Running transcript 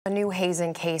A new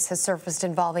hazing case has surfaced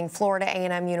involving Florida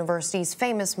A&M University's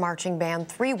famous marching band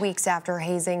 3 weeks after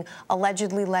hazing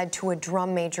allegedly led to a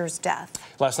drum major's death.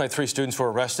 Last night, 3 students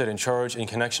were arrested and charged in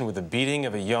connection with the beating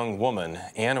of a young woman.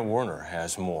 Anna Werner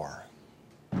has more.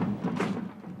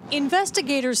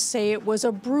 Investigators say it was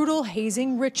a brutal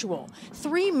hazing ritual.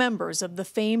 3 members of the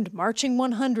famed Marching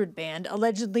 100 band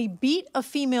allegedly beat a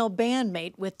female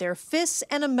bandmate with their fists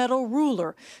and a metal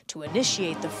ruler to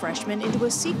initiate the freshmen into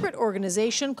a secret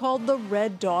organization called the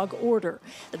Red Dog Order.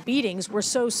 The beatings were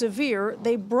so severe,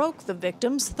 they broke the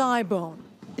victim's thigh bone.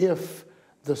 If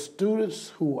the students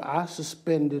who I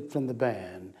suspended from the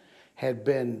band had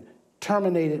been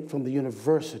terminated from the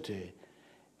university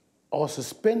or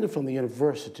suspended from the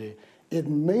university, it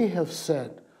may have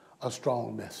sent a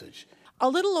strong message. A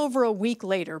little over a week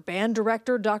later, band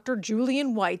director Dr.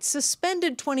 Julian White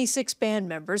suspended 26 band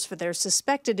members for their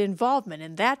suspected involvement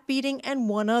in that beating and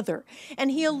one other.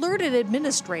 And he alerted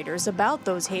administrators about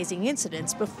those hazing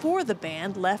incidents before the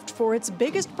band left for its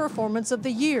biggest performance of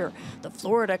the year, the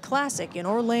Florida Classic in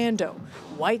Orlando.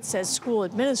 White says school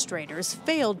administrators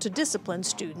failed to discipline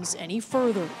students any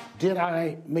further. Did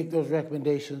I make those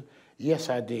recommendations?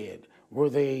 Yes, I did. Were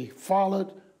they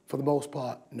followed? For the most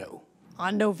part, no.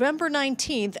 On November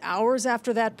 19th, hours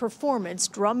after that performance,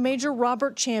 drum major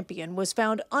Robert Champion was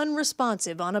found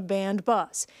unresponsive on a band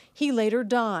bus. He later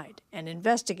died, and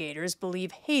investigators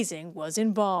believe hazing was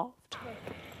involved.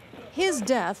 His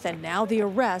death and now the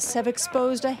arrests have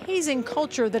exposed a hazing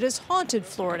culture that has haunted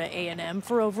Florida A&M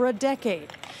for over a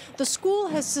decade. The school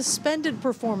has suspended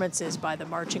performances by the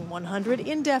Marching 100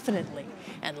 indefinitely.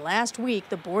 And last week,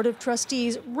 the Board of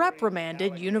Trustees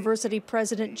reprimanded University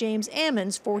President James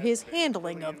Ammons for his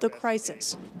handling of the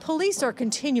crisis. Police are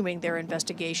continuing their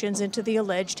investigations into the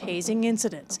alleged hazing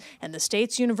incidents, and the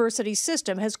state's university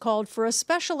system has called for a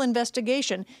special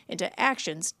investigation into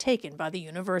actions taken by the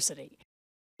university.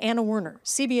 Anna Werner,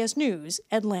 CBS News,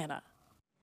 Atlanta.